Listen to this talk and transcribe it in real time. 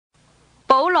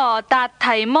保羅達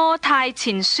提摩太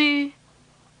前書第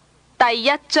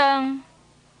1章。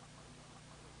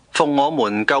奉我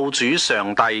們救主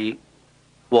上帝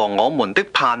和我們的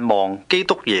盼望基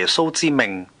督耶穌之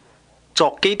命，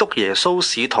作基督耶穌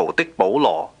使徒的保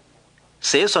羅，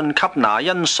寫信給那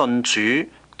因信主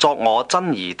作我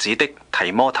真兒子的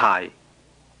提摩太，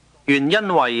願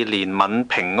因為憐憫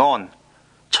平安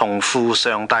從父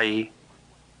上帝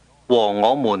和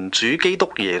我們主基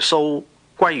督耶穌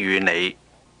歸於你。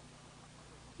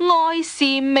愛是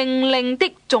命令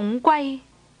的總歸。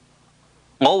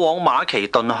我往馬其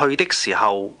頓去的時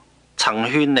候，曾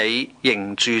勸你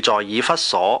仍住在以弗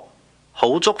所，好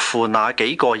囑咐那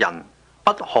幾個人，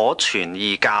不可傳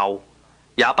異教，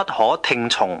也不可聽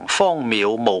從荒渺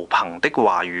無憑的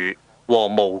話語和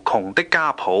無窮的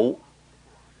家譜。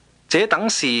這等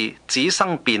事只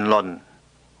生辯論，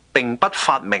並不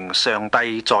發明上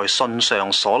帝在信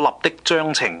上所立的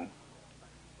章程。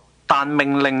但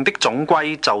命令的總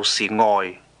歸就是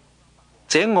愛，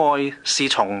這愛是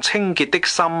從清潔的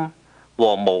心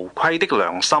和無虧的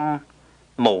良心、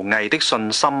無偽的信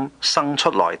心生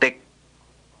出來的。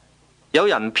有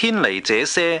人偏離這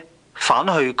些，反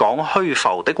去講虛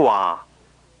浮的話，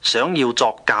想要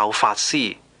作教法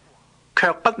師，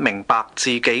卻不明白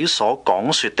自己所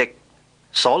講說的、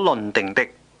所論定的。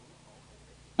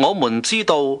我們知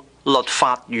道律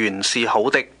法原是好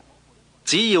的，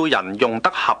只要人用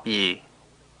得合宜，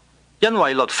因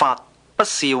為律法不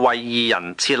是為義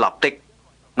人設立的，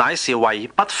乃是為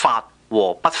不法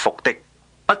和不服的、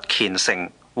不虔誠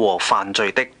和犯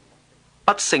罪的、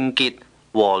不聖潔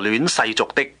和戀世俗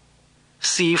的、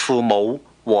弒父母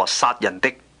和殺人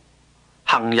的、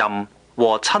行淫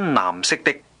和親男色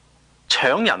的、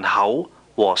搶人口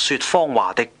和說謊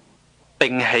話的，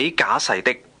並起假誓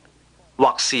的，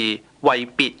或是為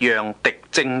別樣敵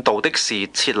正道的事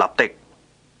設立的。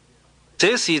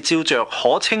這是照着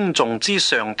可稱頌之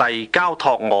上帝交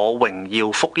託我榮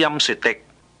耀福音說的。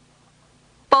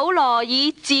保羅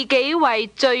以自己為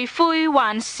罪魁，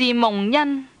還是蒙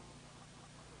恩。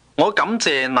我感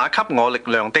謝那給我力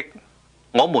量的，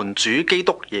我們主基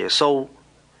督耶穌，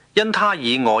因他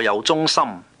以我有忠心，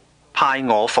派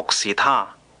我服侍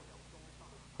他。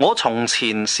我從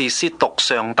前是褻瀆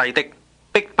上帝的、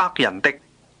逼迫人的、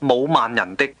侮慢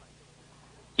人的，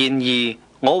然而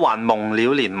我還蒙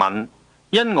了憐憫，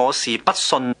因我是不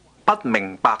信不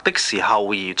明白的時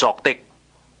候而作的，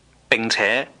並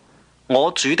且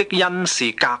我主的恩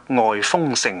是格外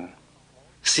豐盛，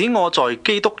使我在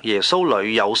基督耶穌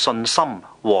裏有信心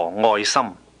和愛心。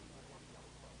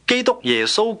基督耶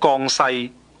穌降世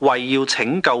為要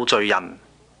拯救罪人，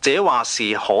這話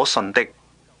是可信的，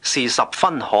是十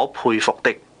分可佩服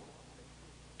的。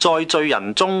在罪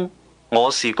人中，我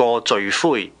是個罪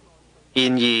魁，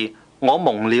然而我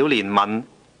蒙了憐憫，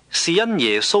是因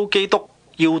耶穌基督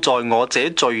要在我這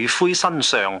罪魁身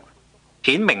上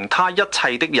顯明他一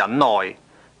切的忍耐，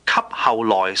給後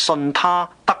來信他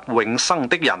得永生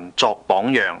的人作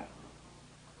榜樣。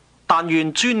但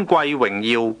願尊貴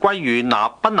榮耀歸於那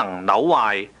不能朽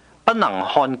壞、不能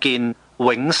看見、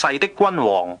永世的君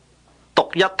王，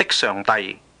獨一的上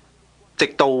帝，直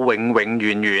到永永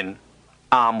遠遠。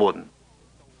阿門。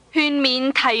勸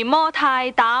勉提摩太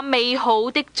打美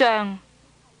好的仗。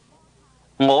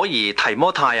我兒提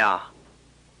摩太啊，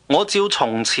我照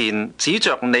從前指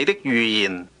着你的預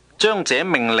言，將這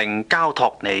命令交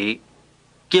託你，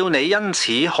叫你因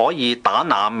此可以打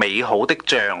那美好的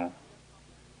仗，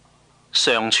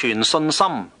常存信心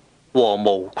和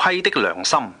無虧的良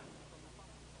心。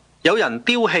有人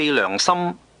丟棄良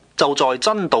心，就在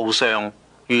真道上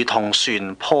如同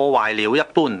船破壞了一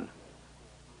般。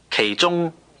其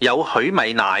中有許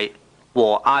米乃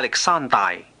和亞歷山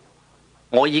大，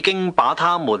我已經把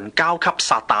他們交給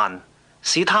撒旦，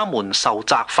使他們受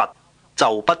責罰，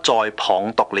就不再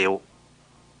謗讟了。